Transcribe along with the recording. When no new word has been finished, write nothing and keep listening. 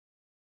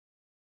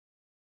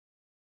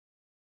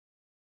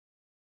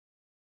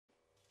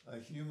A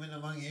human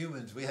among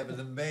humans. We have an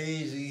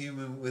amazing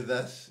human with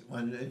us.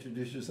 Want to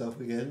introduce yourself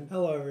again?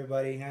 Hello,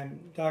 everybody. I'm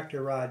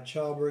Dr. Rod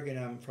Chelberg, and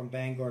I'm from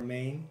Bangor,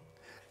 Maine.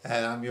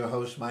 And I'm your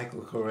host,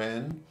 Michael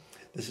Koran.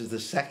 This is the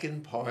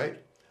second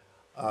part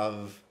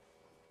of,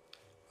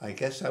 I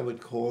guess I would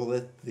call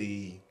it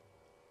the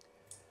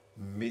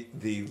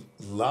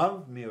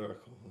love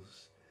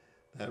miracles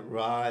that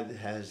Rod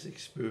has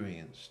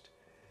experienced.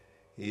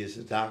 He is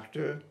a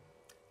doctor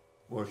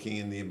working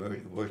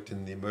in worked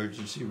in the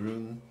emergency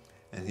room,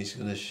 and he's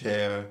going to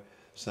share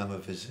some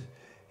of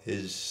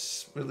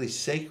his really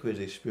sacred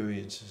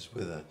experiences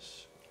with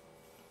us.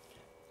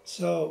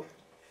 So,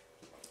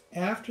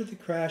 after the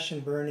crash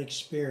and burn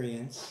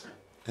experience...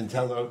 And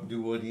tell our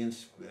new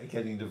audience,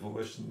 getting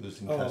divorced and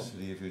losing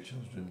custody of your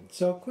children.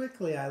 So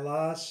quickly, I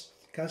lost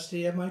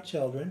custody of my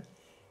children,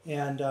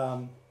 and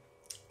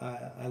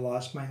I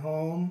lost my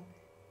home,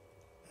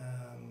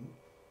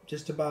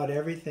 just about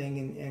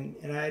everything,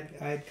 and I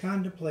had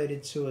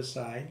contemplated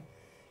suicide,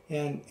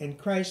 and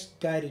Christ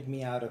guided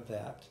me out of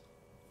that.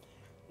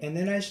 And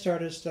then I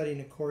started studying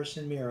A Course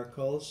in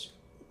Miracles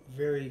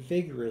very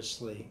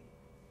vigorously.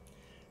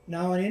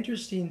 Now, an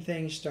interesting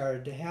thing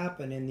started to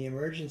happen in the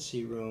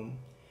emergency room.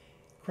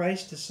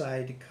 Christ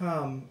decided to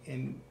come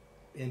and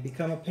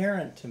become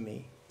apparent to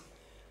me.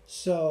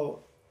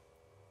 So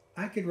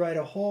I could write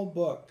a whole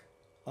book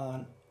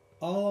on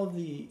all of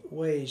the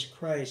ways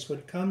Christ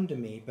would come to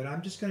me, but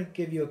I'm just going to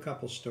give you a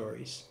couple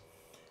stories.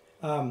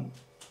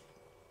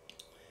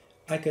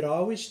 I could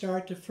always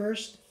start to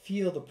first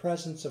feel the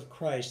presence of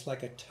Christ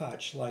like a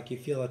touch, like you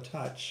feel a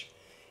touch.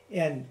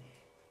 And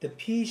the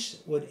peace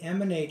would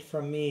emanate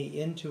from me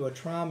into a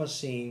trauma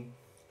scene,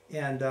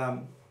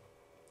 and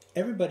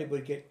everybody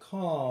would get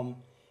calm,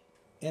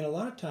 and a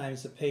lot of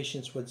times the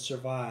patients would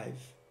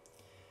survive.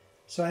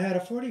 So I had a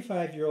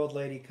 45-year-old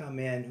lady come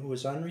in who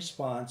was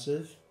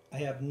unresponsive. I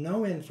have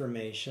no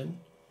information.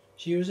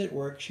 She was at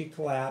work, she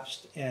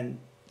collapsed, and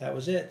that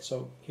was it.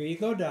 So here you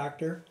go,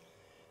 doctor.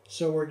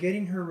 So we're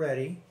getting her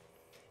ready,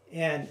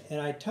 and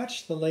I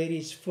touched the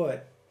lady's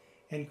foot,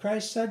 and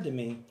Christ said to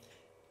me,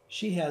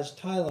 she has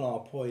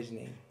Tylenol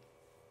poisoning.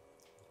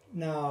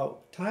 Now,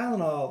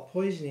 Tylenol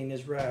poisoning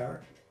is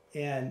rare,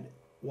 and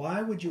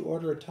why would you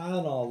order a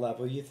Tylenol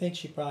level? You think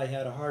she probably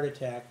had a heart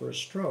attack or a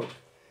stroke.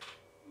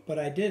 But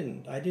I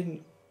didn't.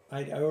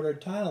 I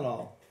ordered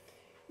Tylenol.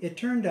 It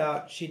turned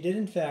out she did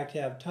in fact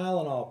have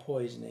Tylenol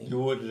poisoning.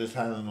 You ordered a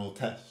Tylenol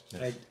test.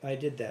 Yes. I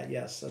did that,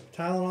 yes. A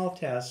Tylenol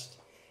test.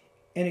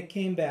 And it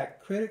came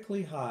back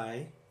critically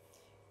high.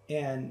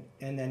 And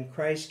then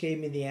Christ gave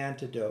me the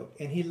antidote.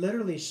 And he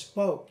literally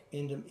spoke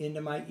into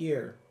my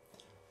ear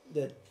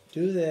that,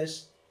 do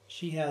this,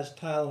 she has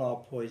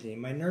Tylenol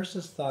poisoning. My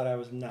nurses thought I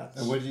was nuts.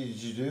 And what did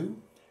you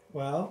do?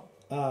 Well,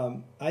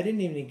 I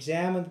didn't even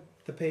examine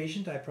the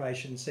patient. I probably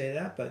shouldn't say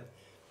that, but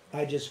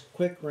I just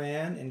quick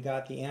ran and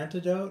got the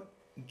antidote,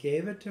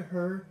 gave it to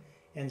her,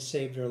 and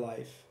saved her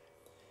life.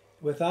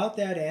 Without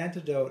that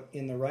antidote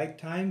in the right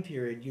time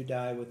period, you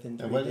die within 3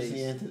 days. And what is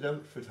the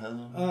antidote for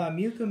Tylenol?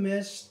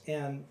 Mucomist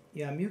and,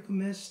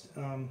 Mucomist,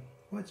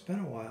 it's been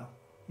a while.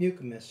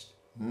 Mucomist.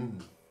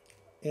 Mm.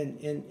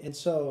 And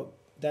so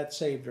that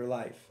saved her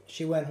life.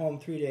 She went home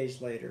 3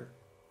 days later.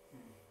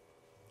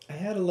 I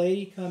had a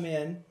lady come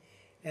in,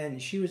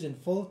 and she was in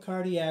full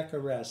cardiac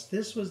arrest.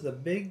 This was the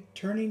big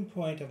turning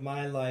point of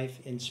my life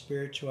in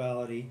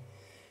spirituality.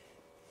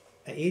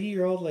 An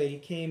 80-year-old lady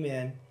came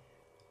in,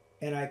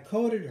 and I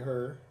coded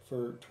her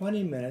for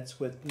 20 minutes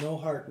with no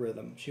heart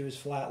rhythm. She was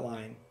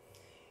flatline.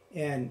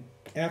 And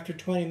after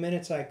 20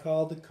 minutes, I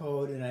called the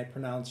code, and I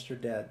pronounced her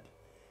dead.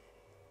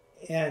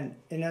 And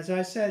as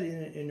I said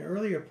in an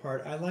earlier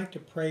part, I like to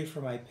pray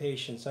for my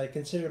patients. I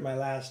consider it my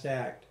last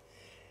act.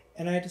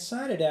 And I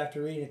decided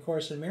after reading A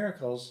Course in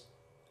Miracles,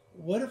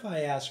 what if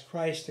I asked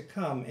Christ to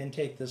come and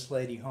take this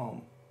lady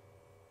home?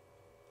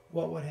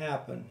 What would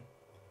happen?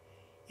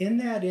 In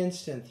that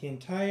instant, the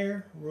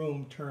entire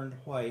room turned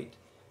white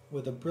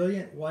with a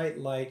brilliant white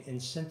light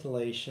and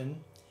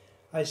scintillation.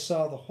 I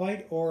saw the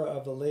white aura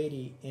of the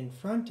lady in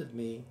front of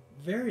me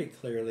very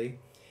clearly,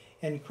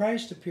 and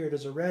Christ appeared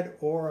as a red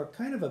aura,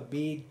 kind of a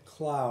bead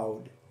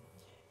cloud.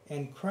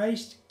 And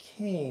Christ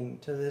came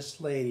to this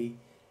lady,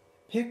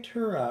 picked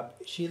her up,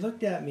 she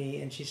looked at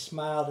me, and she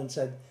smiled and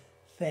said,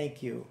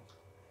 "Thank you."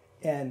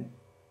 And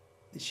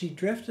she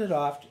drifted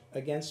off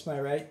against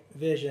my right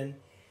vision,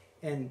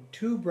 and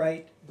 2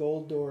 bright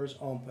gold doors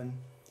opened,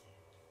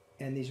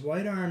 and these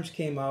white arms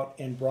came out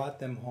and brought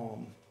them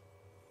home.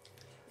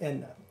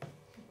 And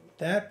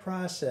that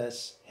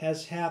process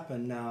has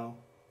happened now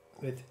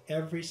with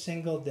every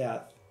single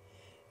death.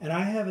 And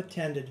I have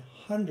attended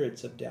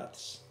hundreds of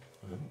deaths.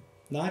 Mm-hmm.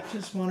 Not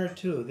just 1 or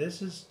 2.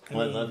 This is...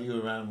 I love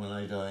you around when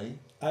I die.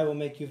 I will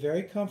make you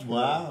very comfortable.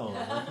 Wow.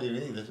 Lucky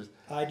me.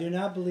 I do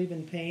not believe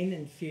in pain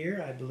and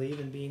fear. I believe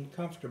in being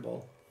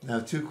comfortable. Now,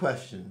 2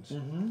 questions.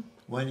 Mm-hmm.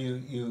 When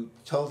you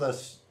told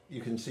us,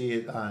 you can see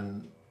it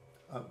on,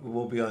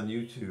 will be on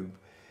YouTube,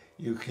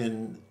 you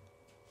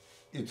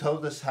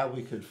told us how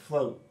we could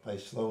float by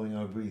slowing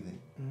our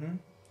breathing. Mm-hmm.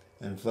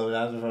 And float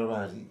out of our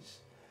bodies.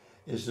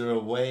 Is there a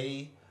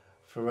way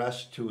for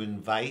us to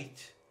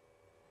invite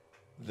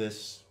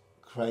this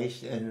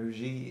Christ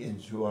energy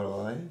into our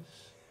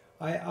lives?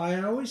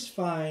 I always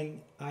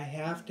find I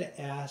have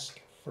to ask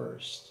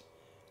first.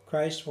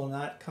 Christ will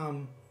not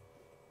come.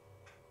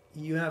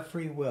 You have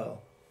free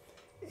will.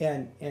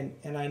 And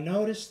I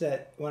notice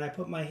that when I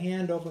put my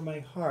hand over my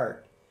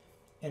heart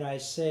and I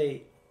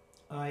say,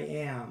 I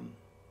am,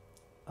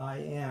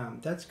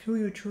 that's who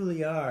you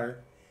truly are.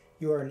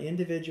 You are an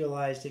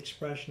individualized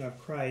expression of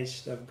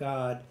Christ, of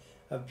God,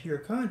 of pure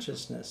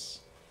consciousness.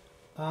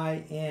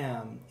 I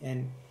am.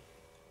 And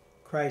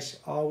Christ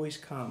always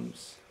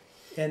comes.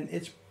 And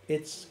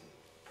it's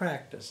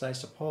practice, I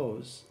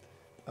suppose.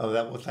 Oh,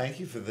 well, thank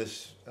you for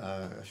this.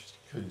 I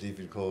couldn't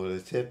even call it a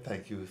tip.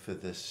 Thank you for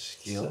this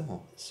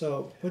skill.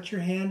 So put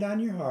your hand on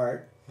your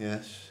heart.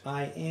 Yes.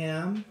 I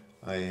am.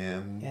 I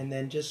am. And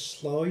then just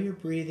slow your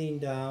breathing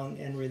down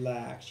and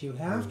relax. You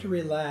have to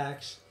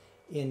relax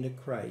into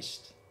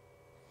Christ.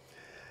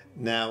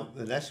 Now,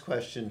 the next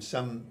question,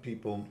 some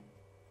people,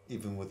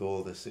 even with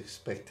all this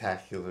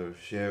spectacular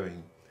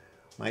sharing,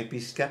 might be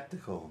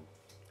skeptical.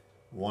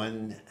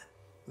 One,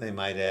 they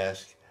might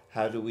ask,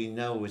 how do we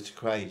know it's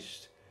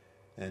Christ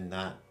and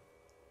not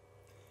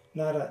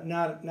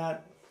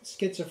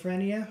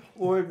schizophrenia?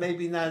 Or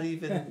maybe not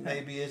even,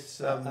 maybe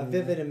it's a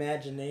vivid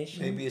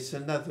imagination. Maybe it's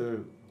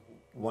another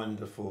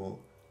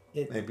wonderful,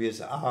 maybe it's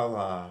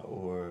Allah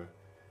or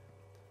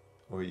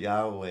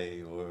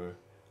Yahweh or...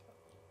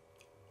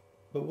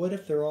 But what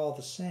if they're all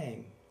the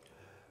same?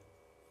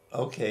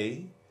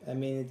 Okay. I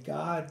mean,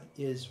 God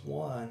is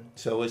one.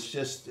 So it's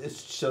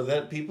so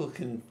that people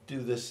can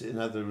do this in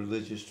other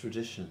religious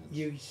traditions.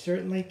 You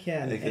certainly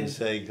can. They can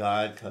say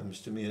God comes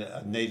to me.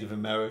 A Native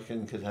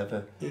American could have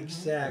a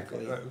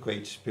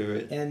great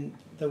spirit. And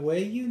the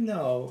way you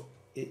know,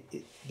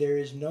 there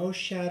is no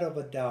shadow of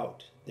a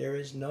doubt. There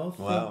is no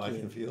thinking. Wow, I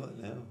can feel it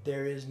now.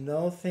 There is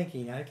no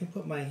thinking. I can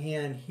put my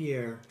hand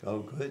here. Oh,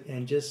 good.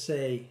 And just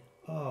say,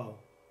 oh,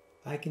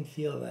 I can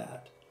feel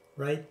that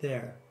right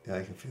there. Yeah,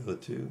 I can feel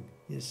it too.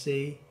 You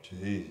see?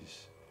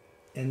 Jeez.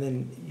 And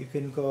then you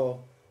can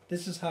go,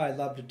 this is how I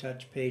love to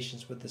touch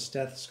patients with the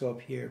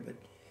stethoscope here, but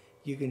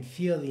you can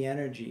feel the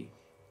energy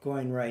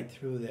going right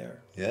through there.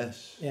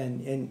 Yes.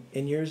 And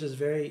yours is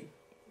very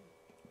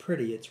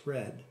pretty. It's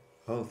red.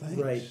 Oh, thanks.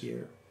 Right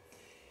here.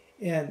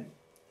 And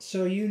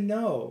so you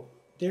know,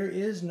 there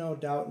is no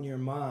doubt in your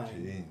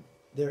mind. Gee.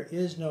 There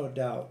is no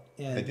doubt.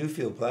 And I do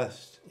feel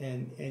blessed.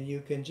 And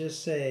you can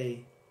just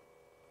say,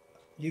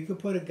 you could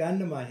put a gun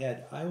to my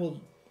head. I will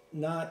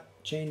not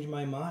change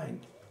my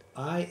mind.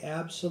 I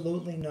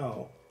absolutely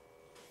know.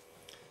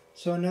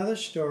 So another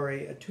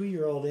story, a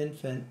 2-year-old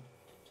infant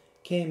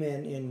came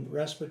in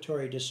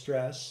respiratory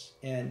distress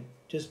and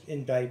just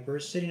in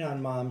diapers, sitting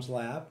on mom's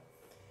lap.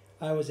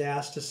 I was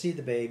asked to see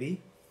the baby,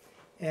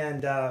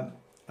 and I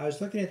was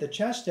looking at the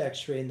chest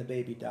x-ray and the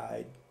baby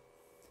died.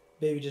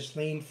 Baby just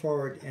leaned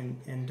forward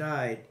and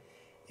died.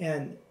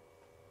 And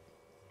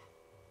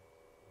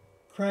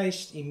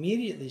Christ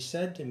immediately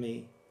said to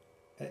me,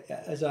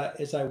 as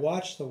I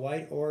watched the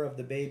white aura of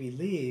the baby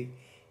leave,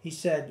 he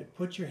said,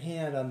 put your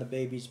hand on the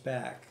baby's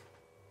back.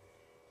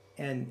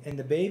 And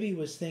the baby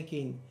was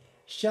thinking,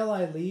 shall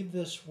I leave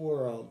this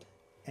world?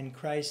 And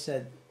Christ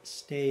said,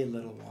 stay,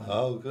 little one.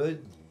 Oh,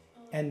 good.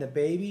 And the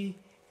baby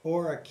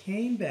aura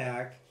came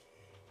back,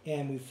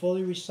 and we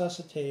fully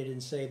resuscitated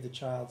and saved the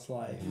child's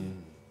life.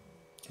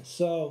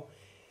 So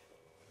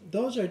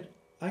those are,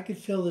 I could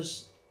fill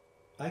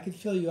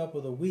you up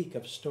with a week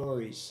of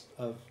stories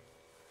of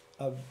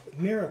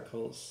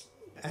miracles.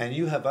 And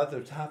you have other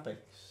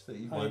topics that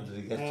you wanted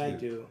to get to. I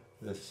do.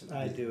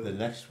 I do. The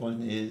next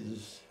one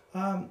is?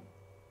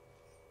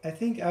 I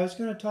think I was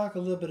going to talk a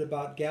little bit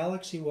about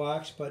galaxy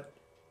walks, but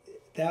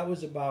that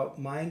was about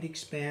mind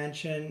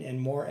expansion and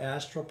more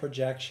astral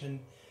projection,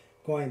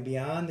 going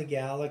beyond the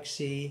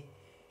galaxy,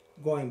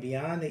 going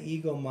beyond the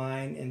ego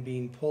mind and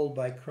being pulled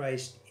by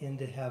Christ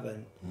into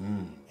heaven.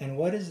 And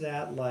what is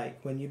that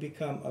like when you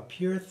become a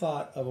pure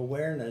thought of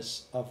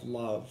awareness of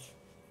love?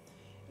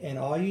 And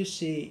all you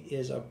see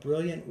is a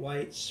brilliant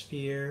white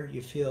sphere.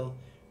 You feel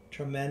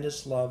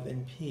tremendous love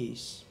and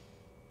peace.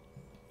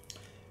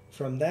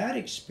 From that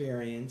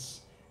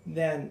experience,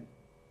 then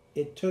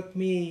it took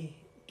me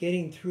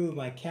getting through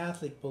my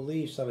Catholic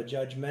beliefs of a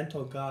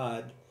judgmental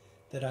God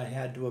that I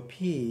had to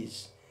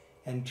appease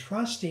and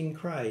trusting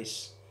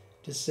Christ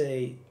to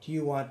say, do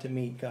you want to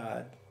meet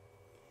God?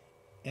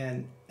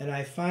 And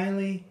I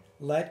finally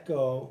let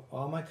go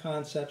all my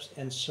concepts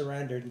and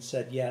surrendered and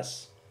said,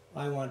 yes,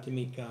 I want to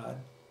meet God.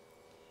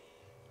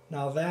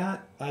 Now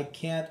that I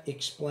can't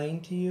explain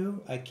to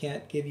you, I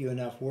can't give you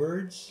enough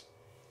words.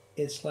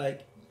 It's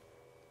like,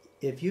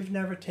 if you've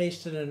never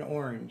tasted an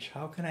orange,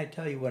 how can I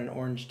tell you what an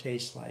orange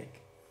tastes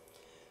like?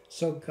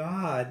 So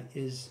God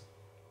is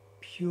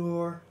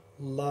pure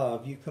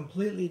love. You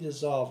completely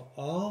dissolve.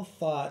 All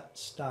thought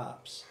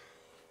stops,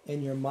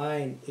 and your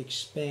mind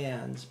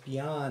expands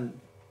beyond,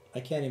 I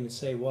can't even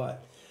say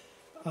what.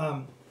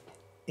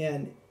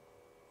 And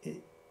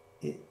it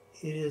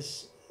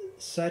is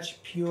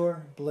such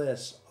pure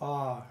bliss,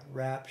 awe,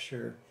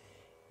 rapture.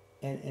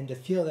 and to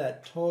feel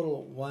that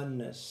total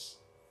oneness,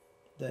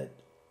 that,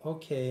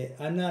 okay,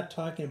 I'm not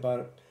talking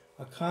about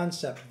a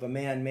concept of a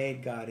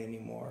man-made God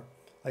anymore,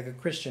 like a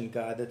Christian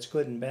God that's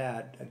good and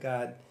bad. A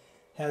God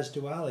has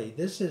duality.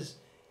 This is,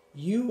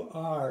 you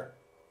are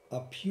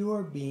a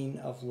pure being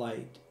of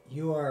light.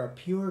 You are a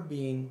pure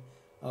being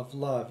of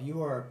love.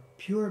 You are a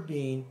pure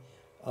being,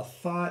 a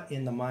thought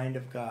in the mind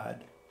of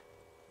God.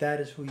 That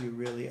is who you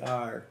really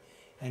are.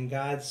 And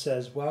God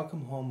says,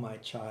 welcome home, my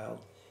child.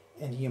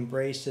 And he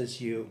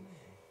embraces you.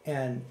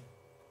 And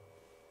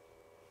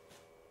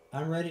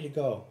I'm ready to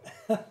go.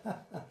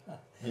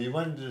 And you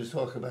wanted to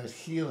talk about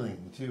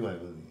healing too, I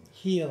believe.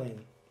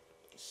 Healing.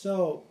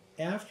 So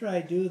after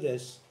I do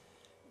this,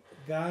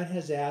 God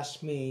has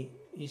asked me,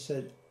 he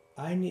said,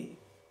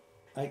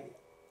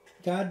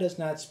 God does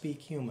not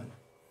speak human,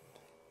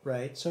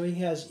 right? So he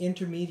has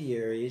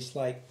intermediaries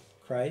like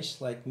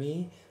Christ, like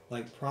me,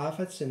 like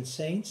prophets and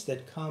saints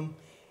that come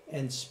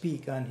and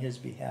speak on his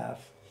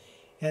behalf.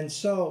 And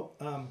so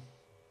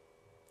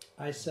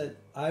I said,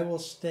 I will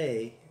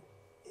stay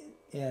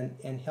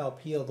and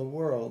help heal the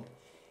world.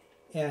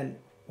 And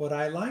what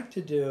I like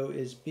to do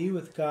is be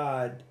with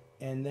God,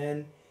 and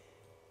then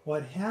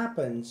what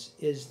happens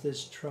is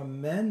this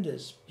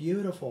tremendous,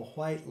 beautiful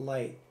white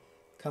light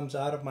comes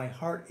out of my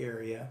heart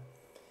area,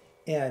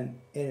 and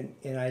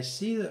I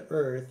see the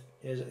earth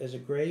as a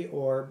gray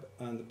orb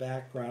on the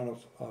background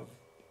of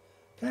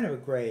kind of a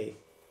gray,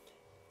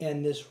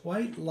 and this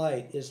white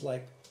light is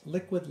like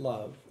liquid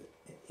love,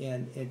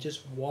 and it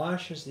just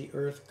washes the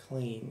earth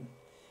clean,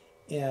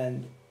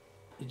 and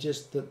it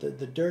just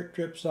the dirt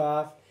drips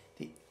off,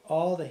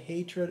 all the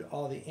hatred,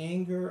 all the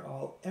anger,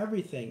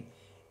 everything.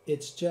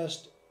 It's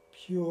just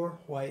pure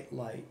white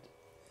light.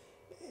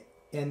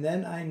 And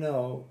then I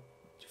know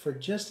for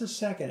just a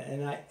second,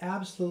 and I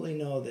absolutely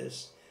know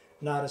this,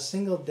 not a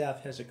single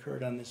death has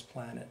occurred on this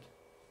planet.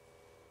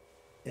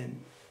 And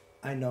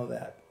I know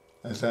that.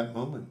 At that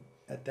moment.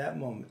 At that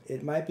moment.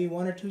 It might be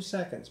 1 or 2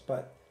 seconds,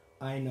 but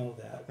I know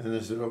that. And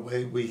is there a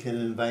way we can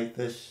invite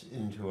this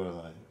into our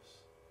lives?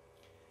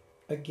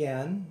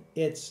 Again,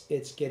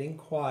 it's getting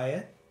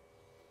quiet.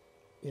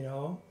 You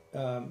know,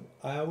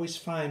 I always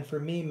find, for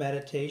me,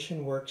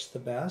 meditation works the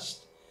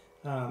best.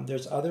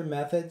 There's other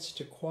methods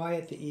to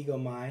quiet the ego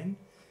mind.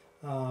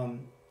 And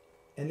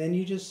then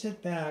you just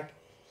sit back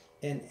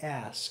and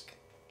ask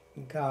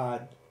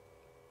God,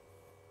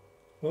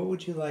 what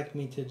would you like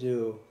me to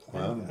do?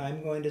 Wow.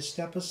 I'm going to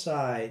step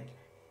aside,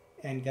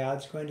 and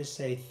God's going to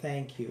say,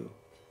 thank you.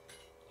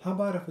 How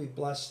about if we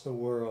bless the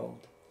world?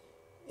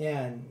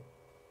 And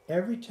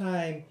every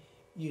time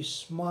you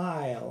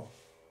smile,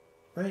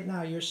 right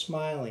now you're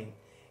smiling,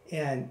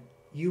 and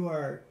you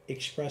are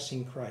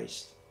expressing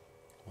Christ.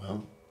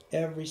 Well,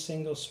 every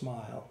single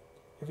smile.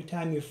 Every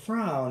time you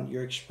frown,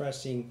 you're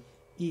expressing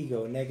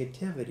ego,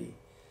 negativity.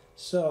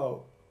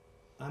 So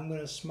I'm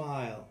going to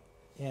smile,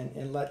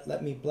 and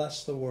let me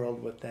bless the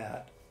world with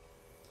that.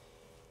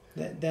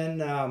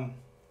 Then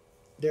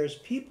there's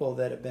people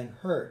that have been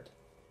hurt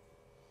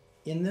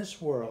in this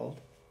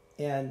world,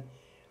 and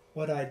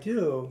what I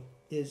do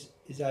is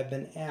I've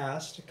been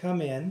asked to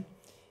come in,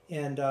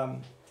 and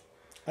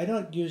I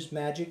don't use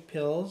magic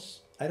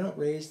pills. I don't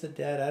raise the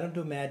dead. I don't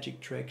do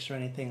magic tricks or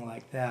anything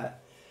like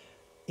that.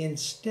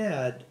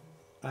 Instead,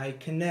 I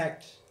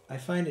connect. I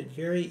find it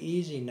very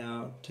easy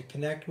now to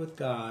connect with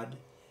God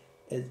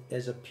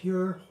as a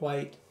pure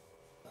white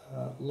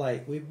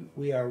light.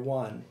 We are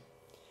one.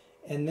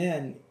 And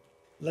then,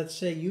 let's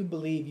say you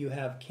believe you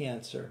have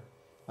cancer.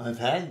 I've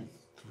had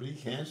 3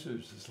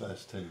 cancers this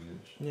last 10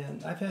 years.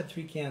 Yeah, I've had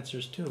 3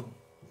 cancers too.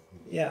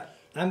 Yeah,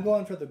 I'm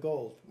going for the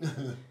gold.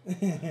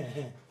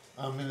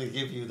 I'm going to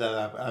give you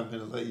that. I'm going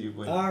to let you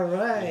win. All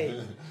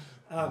right.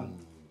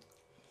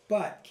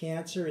 But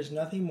cancer is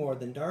nothing more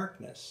than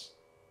darkness,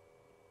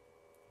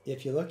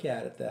 if you look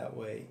at it that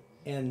way.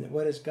 And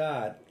what is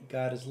God?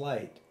 God is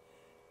light.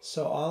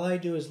 So all I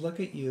do is look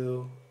at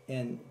you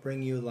and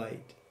bring you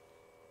light.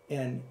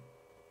 And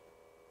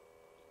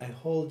I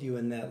hold you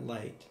in that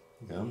light.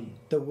 Yeah.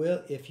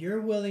 If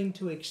you're willing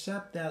to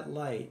accept that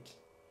light,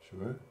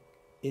 Sure.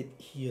 it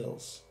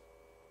heals.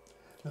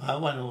 I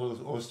want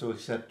to also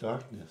accept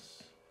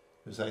darkness,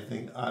 because I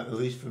think, at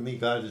least for me,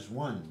 God is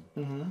one.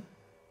 Mm-hmm.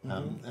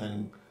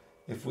 And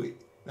if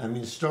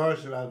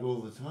stars are out all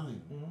the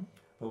time, Mm-hmm.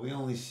 but we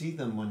only see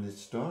them when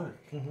it's dark.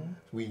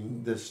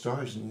 Mm-hmm. The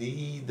stars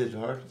need the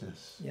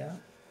darkness. Yeah.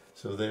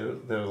 So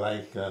they're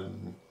like a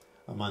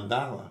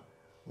mandala.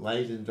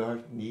 Light and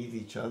dark need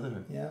each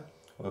other. Yeah.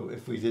 Or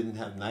if we didn't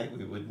have night,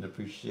 we wouldn't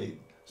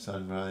appreciate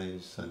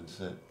sunrise,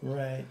 sunset.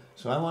 Right.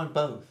 So I want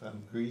both.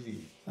 I'm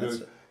greedy.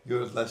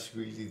 You're less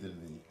greedy than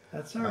me.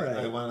 That's all right.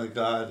 I want a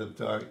God of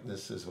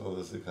darkness as well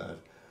as a God of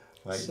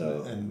light.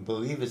 And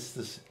believe it's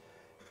this,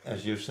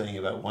 as you're saying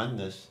about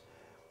oneness,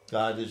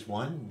 God is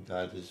one.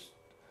 God is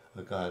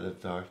a God of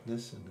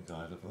darkness and a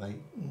God of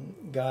light.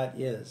 God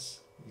is.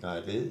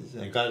 God is.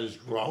 And God is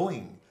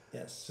growing.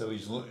 Yes. So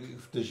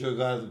does your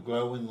God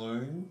grow and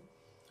learn?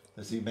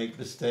 Does he make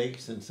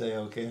mistakes and say,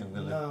 okay, I'm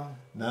going to... No.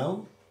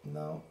 No?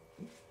 No.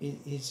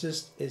 It's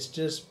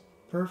just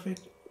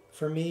perfect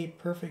For me,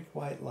 perfect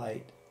white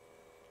light.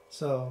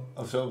 So.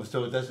 Oh,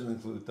 so it doesn't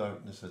include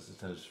darkness as it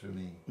does for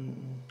me.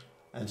 Mm-mm.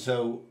 And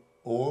so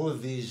all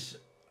of these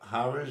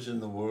horrors in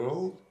the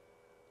world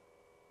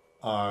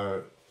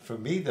are, for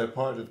me, they're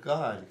part of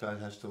God. God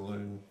has to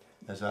learn,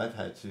 as I've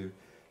had to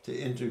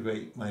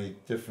integrate my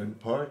different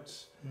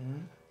parts,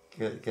 Mm-hmm.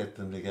 get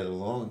them to get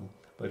along.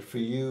 But for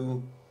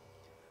you,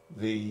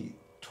 the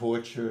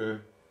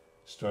torture,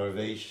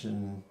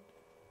 starvation,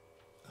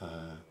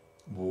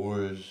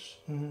 wars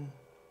Mm-hmm.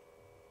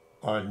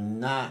 are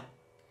not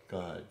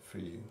God for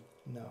you.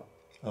 No.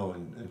 Oh,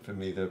 and for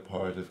me, they're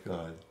part of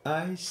God.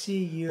 I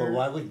see your.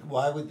 But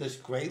why would this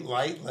great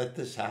light let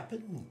this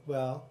happen?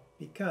 Well,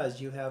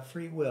 because you have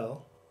free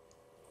will.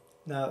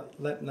 Now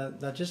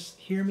just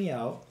hear me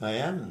out. I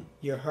am.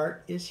 Your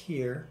heart is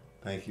here.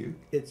 Thank you.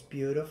 It's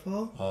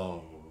beautiful.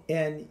 Oh.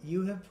 And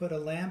you have put a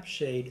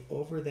lampshade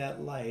over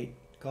that light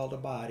called a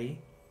body,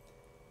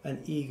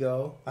 an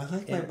ego. I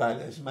like my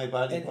body. Isn't my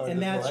body part of light?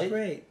 And that's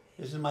great.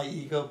 Isn't my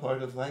ego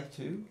part of light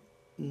too?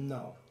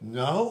 No.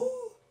 No?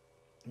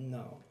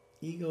 No.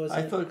 Ego is.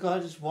 I thought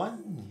God is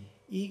one.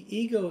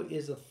 Ego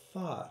is a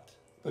thought.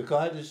 But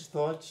God is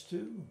thoughts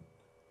too.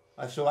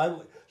 I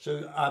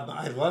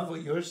love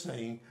what you're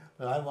saying,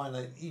 but I want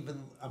to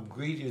I'm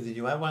greedier than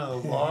you. I want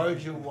a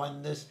larger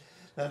oneness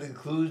that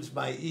includes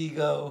my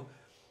ego.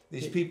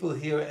 These people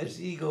here, as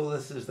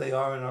egoless as they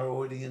are in our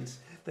audience,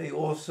 they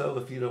also,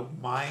 if you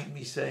don't mind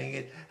me saying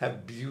it,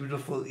 have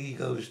beautiful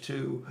egos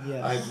too.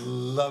 Yes. I've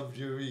loved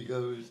your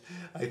egos.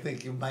 I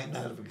think you might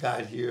not have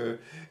got here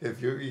if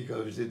your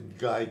egos didn't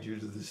guide you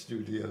to the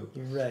studio.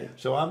 You're right.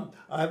 So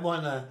I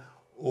want a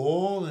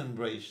all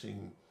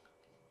embracing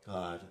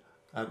God.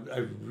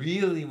 I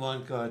really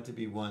want God to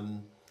be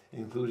one,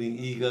 including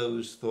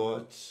egos,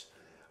 thoughts,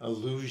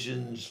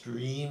 illusions,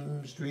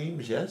 dreams,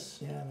 yes?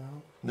 Yeah,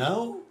 no.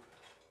 No?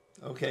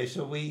 Okay,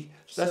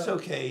 that's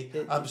okay.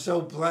 I'm so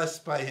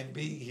blessed by him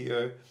being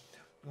here.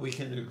 We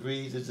can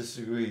agree to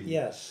disagree.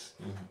 Yes.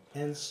 Mm-hmm.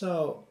 And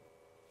so,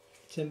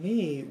 to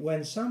me,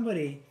 when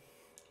somebody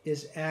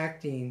is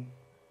acting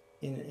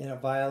in a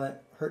violent,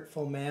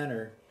 hurtful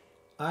manner,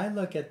 I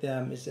look at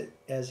them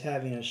as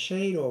having a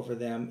shade over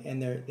them,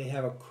 and they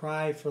have a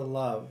cry for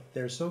love.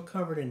 They're so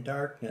covered in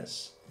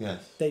darkness.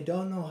 Yes. They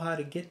don't know how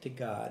to get to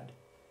God.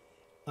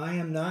 I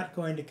am not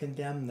going to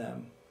condemn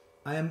them.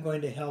 I am going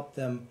to help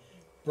them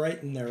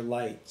brighten their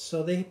light.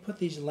 So they put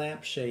these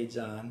lampshades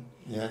on.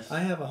 Yes.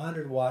 I have a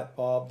 100-watt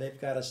bulb. They've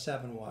got a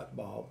 7-watt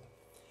bulb.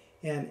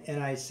 And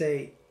I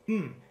say,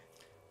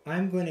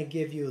 I'm going to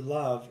give you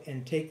love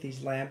and take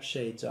these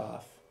lampshades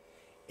off.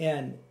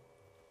 And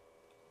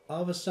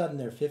all of a sudden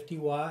they're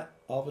 50-watt.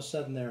 All of a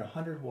sudden they're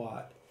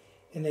 100-watt.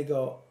 And they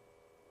go,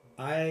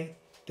 I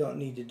don't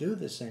need to do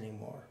this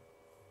anymore.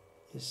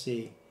 You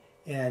see.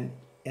 And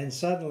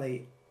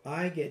suddenly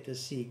I get to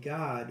see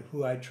God,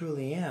 who I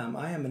truly am.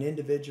 I am an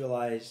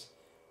individualized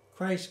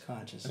Christ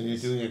consciousness. And you're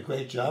doing a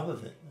great job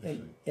of it.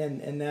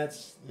 And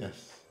that's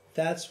yes.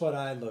 That's what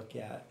I look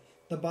at.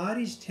 The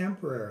body's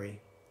temporary.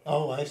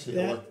 Oh, I see.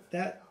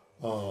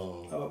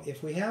 Oh,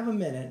 if we have a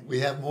minute. We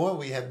have more.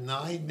 We have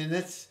 9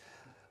 minutes.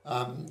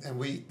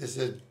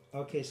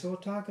 Okay, so we'll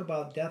talk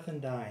about death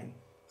and dying.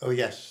 Oh,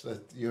 yes.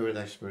 You're an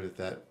expert at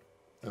that.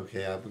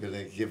 Okay, I'm going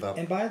to give up.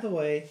 And by the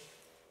way,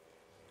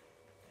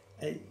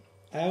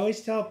 I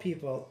always tell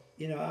people,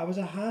 I was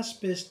a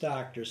hospice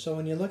doctor, so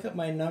when you look at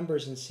my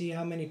numbers and see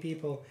how many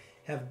people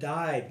have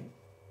died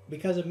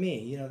because of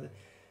me,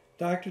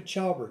 Dr.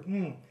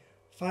 Chelberg,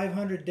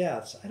 500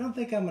 deaths. I don't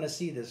think I'm going to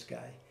see this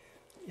guy,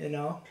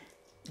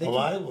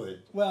 I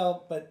would.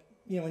 Well, but,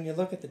 when you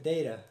look at the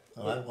data.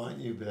 I want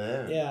you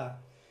there. Yeah.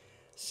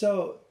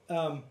 So,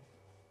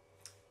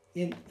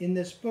 in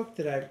this book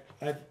that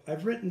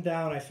I've written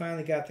down, I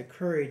finally got the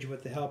courage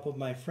with the help of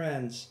my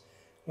friends.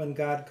 When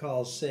God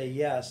calls, say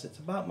yes. It's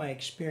about my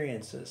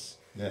experiences.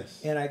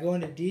 Yes. And I go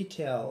into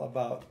detail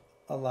about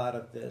a lot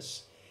of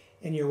this.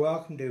 And you're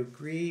welcome to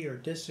agree or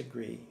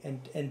disagree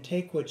and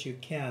take what you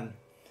can.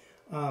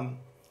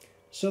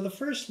 So the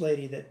first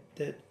lady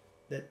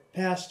that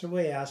passed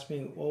away asked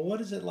me, well,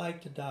 what is it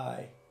like to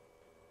die?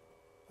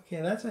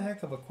 Okay, that's a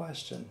heck of a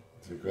question.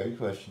 It's a great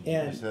question.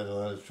 And, you just had a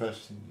lot of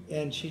trust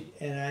in you.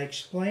 And I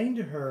explained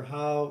to her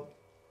how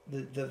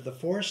the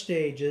 4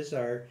 stages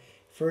are,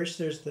 first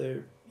there's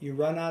you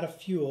run out of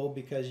fuel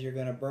because you're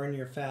going to burn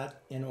your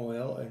fat and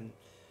oil and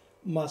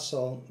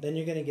muscle. Then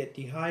you're going to get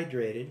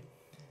dehydrated.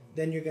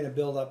 Then you're going to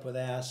build up with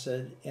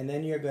acid. And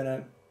then you're going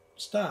to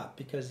stop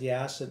because the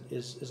acid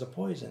is a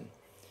poison.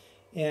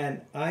 And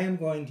I am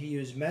going to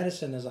use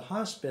medicine as a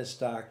hospice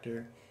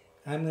doctor.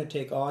 I'm going to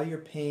take all your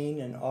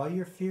pain and all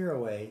your fear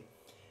away.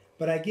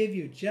 But I give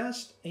you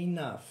just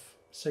enough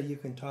so you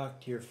can talk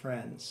to your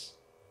friends.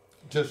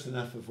 Just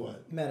enough of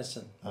what?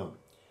 Medicine. Oh.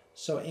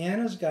 So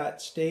Anna's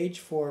got stage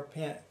 4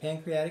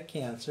 pancreatic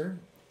cancer.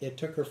 It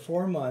took her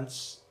 4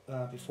 months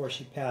before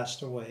she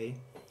passed away.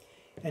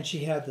 And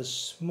she had the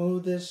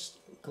smoothest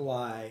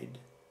glide.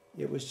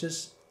 It was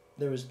just,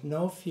 there was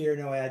no fear,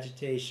 no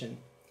agitation.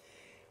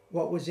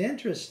 What was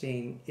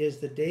interesting is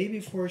the day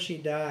before she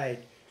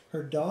died,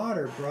 her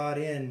daughter brought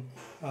in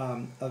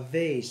a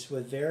vase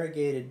with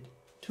variegated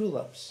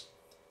tulips.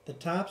 The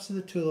tops of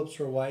the tulips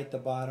were white, the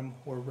bottom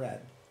were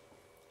red,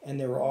 and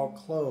they were all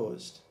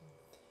closed.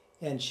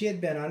 And she had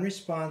been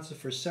unresponsive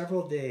for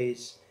several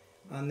days.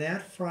 On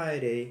that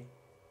Friday,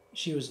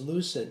 she was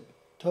lucid,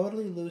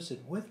 totally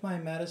lucid, with my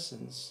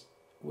medicines,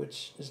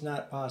 which is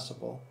not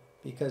possible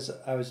because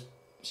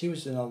she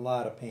was in a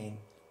lot of pain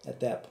at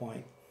that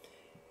point.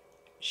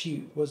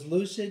 She was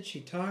lucid. She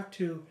talked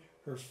to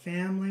her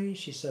family.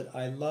 She said,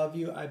 I love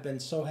you. I've been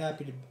so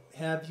happy to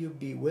have you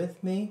be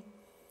with me.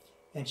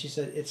 And she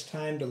said, it's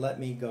time to let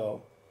me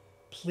go.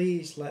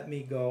 Please let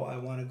me go. I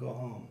want to go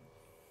home.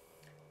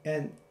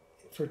 And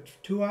for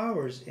 2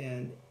 hours,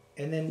 and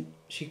then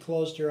she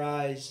closed her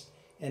eyes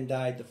and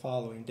died the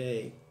following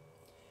day.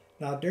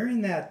 Now,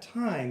 during that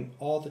time,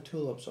 all the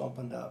tulips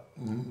opened up.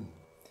 Mm.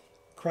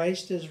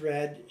 Christ is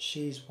red,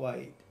 she's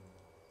white.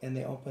 And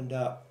they opened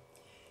up.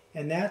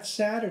 And that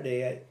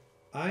Saturday,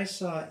 I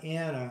saw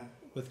Anna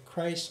with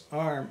Christ's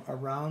arm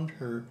around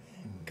her,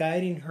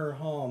 guiding her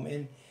home.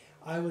 And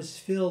I was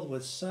filled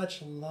with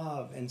such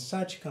love and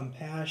such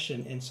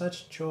compassion and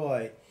such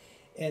joy.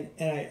 And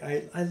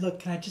I look,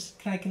 can I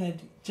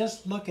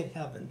just look at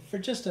heaven for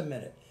just a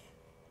minute?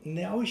 And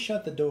they always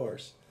shut the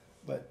doors.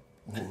 But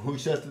who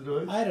shut the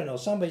doors? I don't know.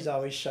 Somebody's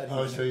always shutting.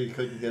 Oh, so you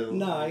couldn't get a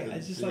No, I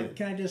just like,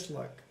 can I just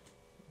look?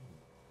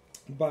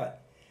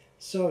 But,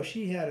 so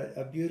she had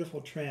a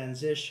beautiful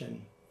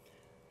transition.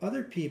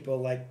 Other people,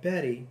 like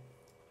Betty,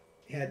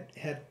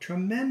 had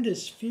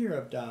tremendous fear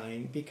of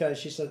dying because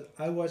she said,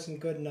 I wasn't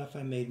good enough,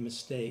 I made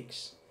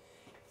mistakes.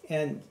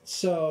 And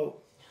so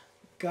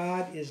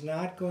God is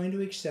not going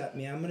to accept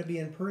me. I'm going to be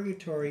in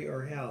purgatory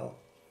or hell.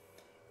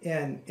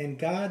 And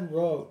God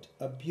wrote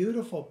a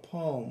beautiful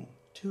poem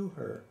to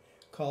her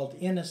called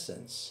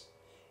Innocence.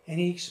 And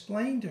he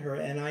explained to her,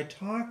 and I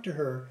talked to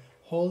her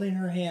holding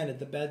her hand at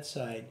the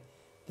bedside.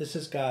 This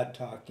is God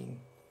talking.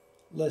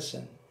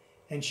 Listen.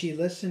 And she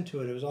listened to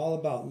it. It was all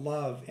about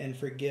love and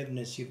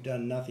forgiveness. You've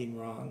done nothing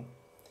wrong.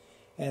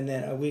 And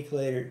then a week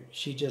later,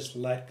 she just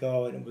let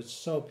go, and it was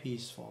so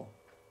peaceful.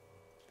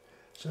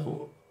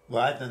 So,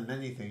 well, I've done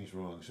many things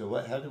wrong. So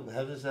how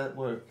does that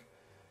work?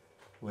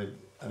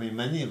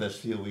 Many of us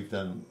feel we've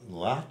done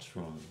lots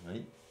wrong,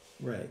 right?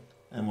 Right.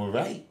 And we're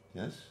right,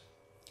 yes?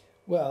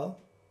 Well.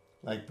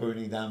 Like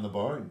burning down the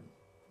barn.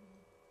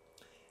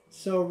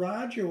 So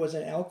Roger was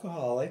an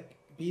alcoholic,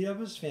 beat up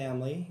his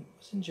family,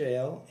 was in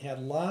jail,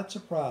 had lots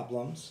of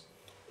problems,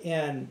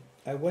 and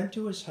I went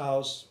to his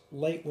house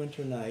late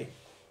winter night,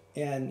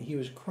 and he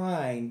was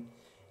crying,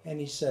 and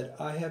he said,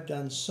 I have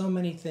done so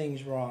many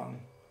things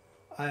wrong.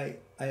 I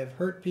have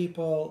hurt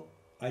people,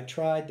 I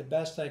tried the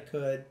best I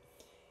could,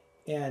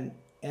 and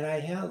I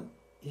held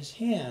his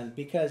hand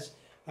because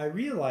I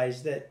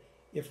realized that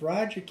if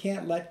Roger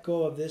can't let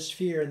go of this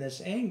fear and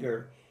this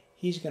anger,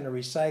 he's going to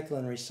recycle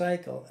and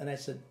recycle. And I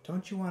said,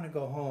 don't you want to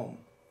go home?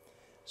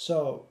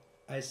 So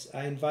I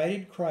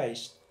invited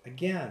Christ,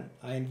 again,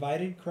 I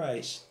invited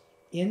Christ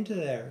into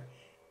there,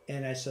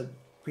 and I said,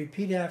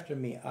 repeat after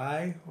me,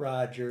 I,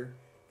 Roger,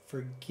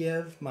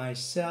 forgive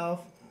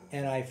myself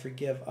and I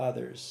forgive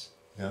others.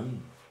 Yeah.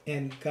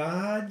 And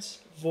God's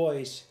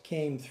voice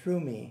came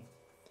through me,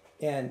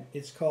 and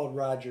it's called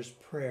Roger's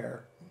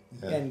Prayer.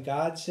 Yeah. And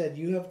God said,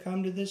 you have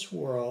come to this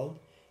world,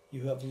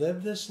 you have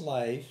lived this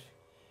life,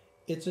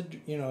 it's a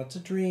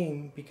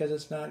dream because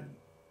it's not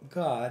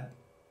God,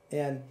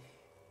 and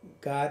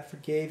God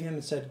forgave him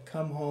and said,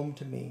 come home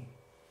to me.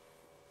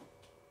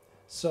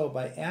 So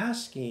by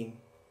asking,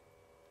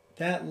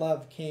 that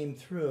love came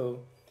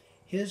through.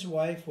 His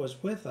wife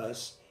was with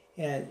us,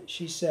 and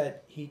she said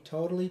he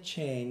totally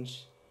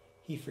changed.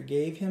 He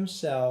forgave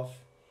himself,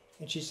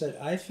 and she said,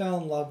 I fell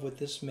in love with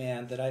this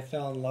man that I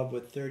fell in love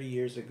with 30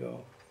 years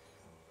ago.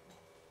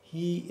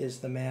 He is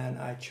the man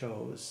I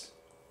chose.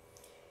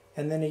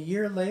 And then a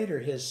year later,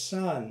 his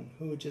son,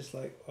 who was just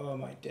like, oh,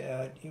 my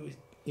dad,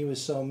 he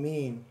was so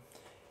mean.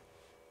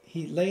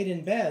 He laid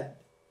in bed,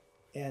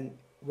 and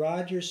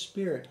Roger's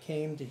spirit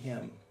came to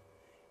him,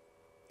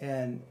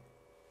 and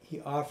he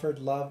offered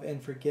love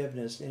and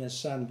forgiveness, and his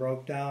son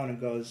broke down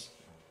and goes,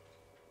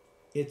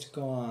 it's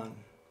gone.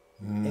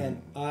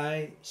 And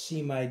I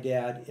see my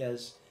dad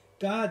as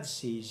God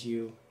sees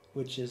you,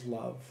 which is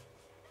love.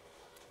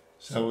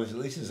 So at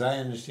least as I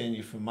understand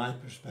you from my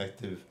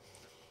perspective,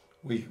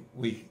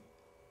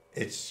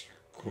 it's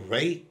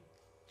great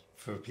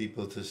for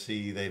people to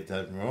see they've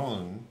done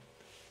wrong,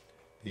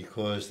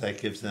 because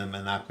that gives them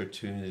an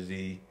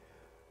opportunity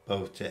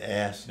both to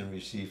ask and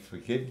receive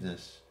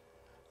forgiveness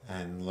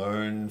and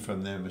learn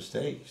from their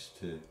mistakes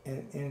too.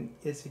 And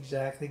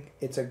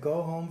it's a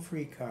go home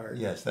free card.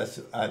 Yes,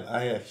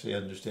 I actually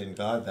understand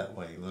God that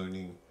way,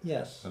 learning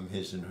from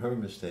his and her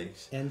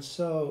mistakes. And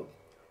so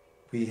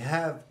we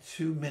have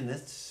 2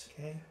 minutes.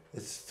 Okay.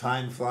 It's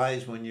time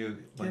flies when you're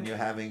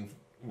having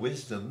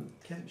wisdom.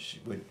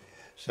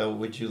 So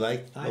would you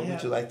like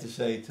to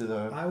say to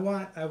the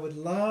I would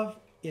love,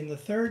 in the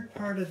third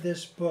part of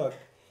this book,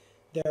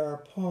 there are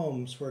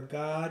poems where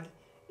God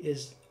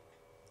is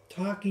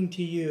talking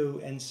to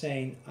you and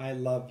saying, I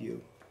love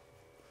you.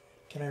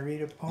 Can I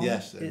read a poem?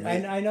 Yes.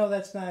 I know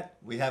that's not.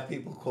 We have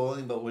people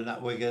calling, but we're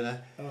not. We're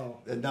gonna. Oh.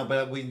 No,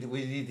 but we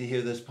need to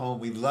hear this poem.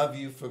 We love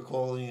you for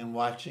calling and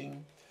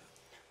watching.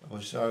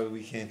 We're sorry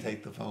we can't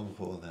take the phone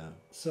call now.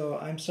 So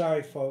I'm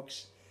sorry,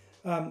 folks.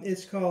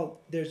 It's called.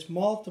 There's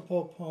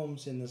multiple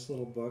poems in this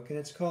little book, and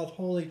it's called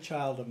 "Holy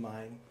Child of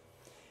Mine."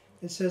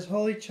 It says,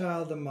 "Holy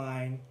child of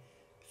mine,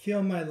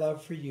 feel my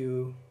love for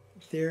you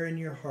there in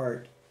your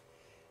heart.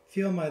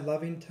 Feel my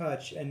loving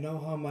touch and know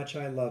how much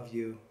I love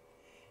you.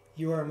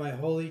 You are my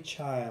holy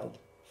child,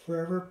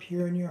 forever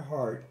pure in your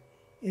heart,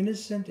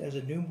 innocent as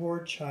a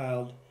newborn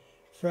child,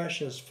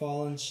 fresh as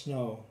fallen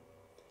snow.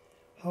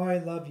 How I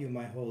love you,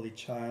 my holy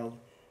child.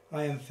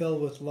 I am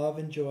filled with love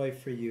and joy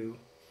for you.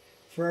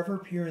 Forever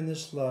pure in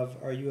this love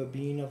are you a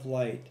being of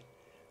light.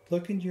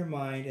 Look into your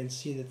mind and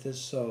see that this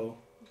is so.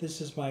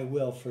 This is my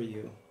will for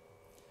you.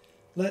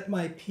 Let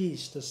my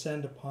peace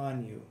descend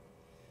upon you.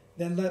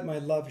 Then let my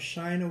love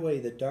shine away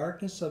the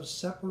darkness of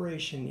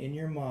separation in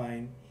your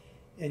mind,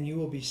 and you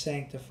will be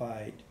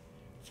sanctified.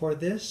 For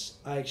this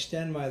I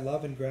extend my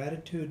love and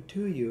gratitude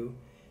to you,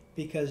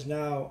 because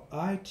now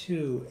I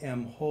too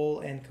am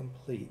whole and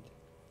complete.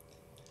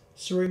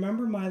 So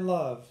remember my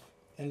love,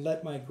 and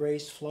let my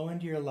grace flow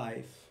into your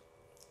life.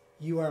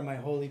 You are my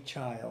holy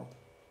child.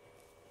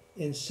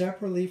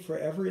 Inseparably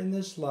forever in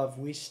this love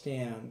we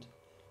stand.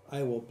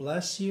 I will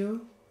bless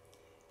you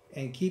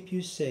and keep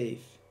you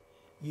safe.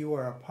 You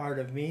are a part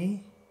of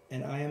me,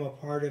 and I am a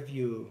part of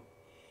you.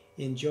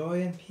 In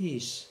joy and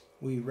peace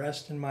we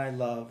rest in my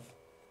love.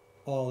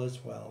 All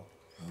is well."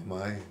 Oh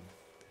my.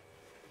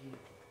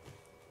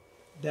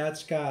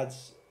 That's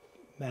God's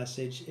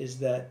message, is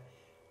that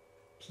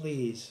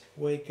please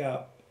wake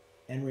up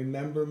and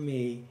remember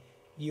me.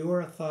 You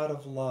are a thought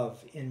of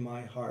love in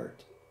my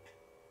heart.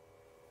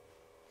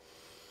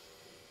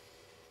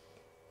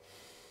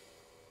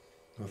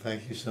 Well,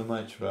 thank you so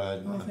much,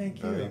 Rod. Oh, thank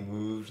I'm very you.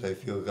 moved. I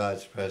feel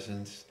God's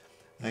presence.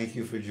 Thank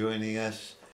you for joining us.